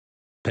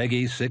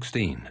Peggy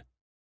 16.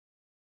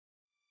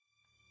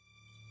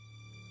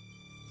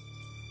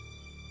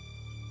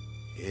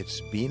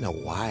 It's been a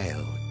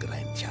while,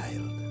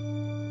 grandchild.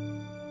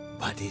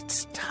 But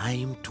it's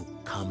time to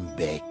come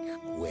back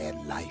where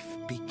life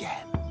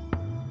began.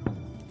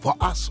 For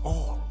us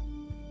all.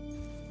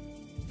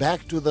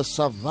 Back to the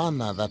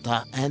savannah that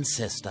our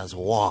ancestors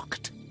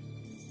walked.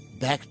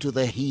 Back to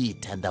the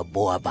heat and the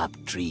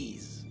baobab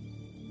trees.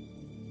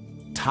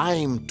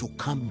 Time to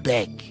come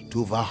back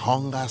to the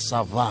Honga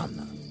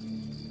savannah.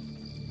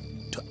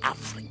 To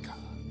Africa.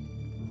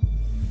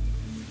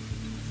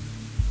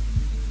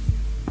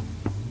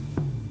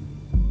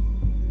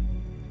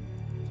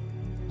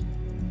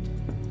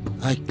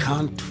 I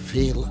can't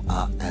fail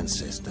our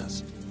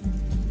ancestors.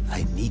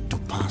 I need to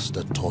pass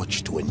the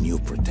torch to a new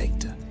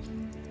protector.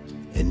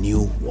 A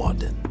new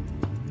warden.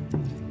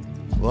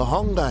 The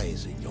hunger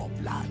is in your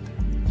blood.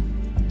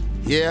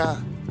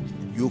 Here,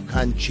 you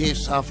can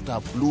chase after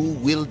blue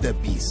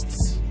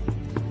wildebeests.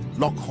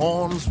 Lock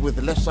horns with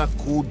lesser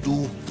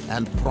kudu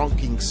and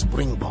pronking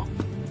springbok.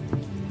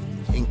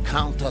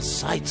 Encounter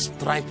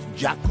side-striped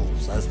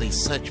jackals as they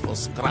search for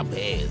scrub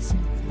hares.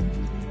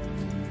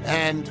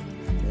 And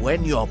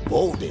when you're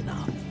bold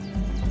enough,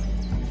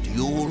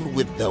 duel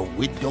with the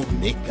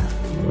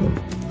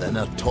Widowmaker, the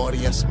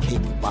notorious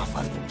Cape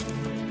Buffalo.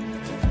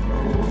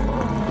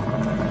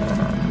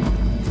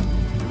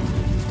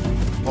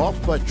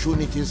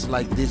 Opportunities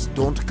like this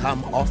don't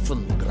come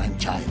often,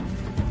 grandchild.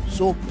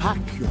 So pack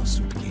your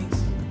suitcase.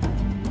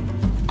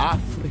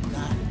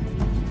 Africa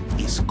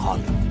is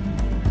calling.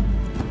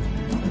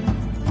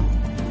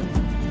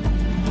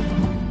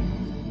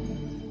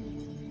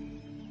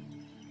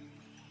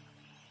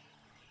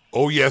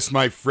 Oh yes,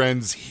 my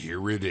friends,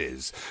 here it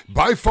is.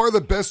 By far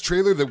the best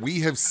trailer that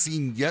we have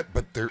seen yet,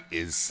 but there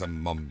is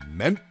some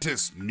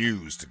momentous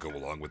news to go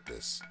along with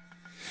this.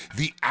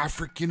 The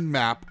African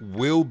map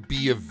will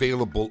be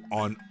available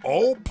on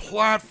all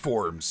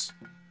platforms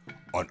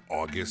on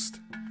August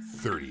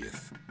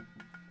 30th.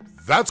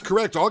 That's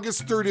correct,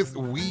 August 30th,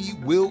 we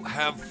will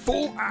have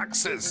full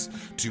access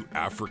to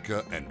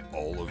Africa and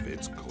all of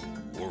its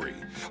glory.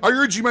 I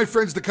urge you, my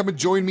friends, to come and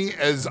join me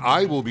as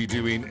I will be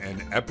doing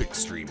an epic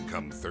stream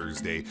come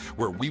Thursday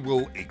where we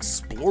will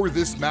explore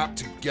this map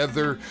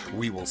together.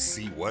 We will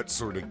see what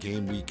sort of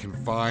game we can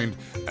find.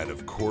 And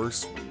of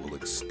course, we will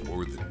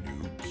explore the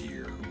new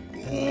gear.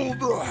 Oh,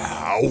 the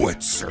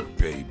howitzer,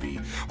 baby.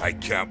 I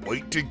can't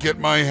wait to get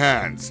my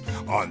hands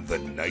on the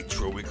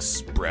Nitro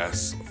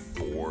Express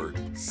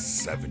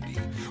 470.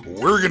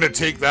 We're gonna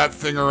take that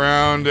thing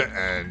around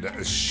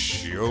and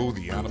show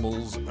the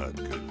animals a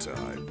good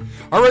time.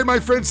 All right, my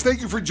friends,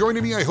 thank you for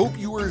joining me. I hope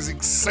you are as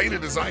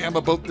excited as I am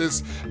about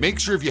this. Make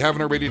sure if you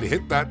haven't already to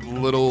hit that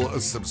little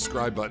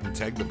subscribe button,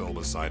 tag the bell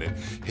beside it.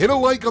 Hit a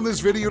like on this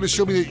video to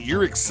show me that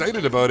you're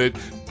excited about it.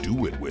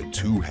 Do it with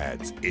two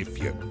heads if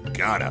you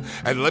gotta.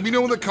 And let me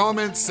know in the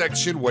comments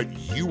section what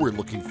you were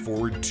looking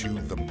forward to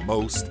the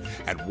most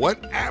and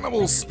what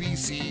animal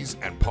species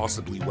and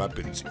possibly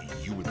weapons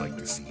you would like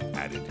to see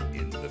added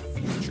in the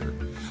future.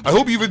 I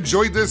hope you've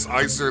enjoyed this.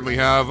 I certainly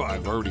have.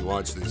 I've already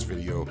watched this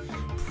video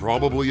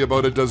probably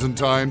about a dozen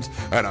times,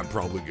 and I'm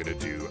probably gonna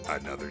do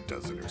another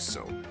dozen or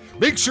so.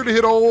 Make sure to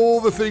hit all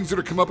the things that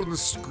are come up on the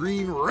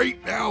screen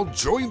right now.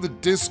 Join the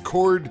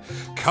Discord.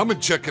 Come and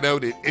check it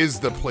out. It is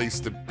the place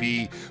to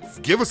be.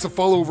 Give us a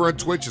follow over on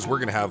Twitch as we're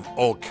gonna have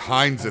all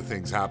kinds of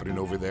things happening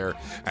over there,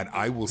 and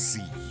I will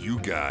see you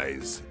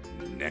guys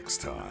next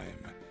time.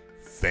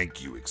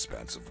 Thank you,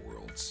 Expansive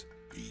Worlds.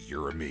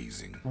 You're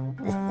amazing.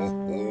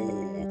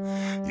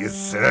 Yes,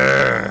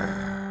 sir.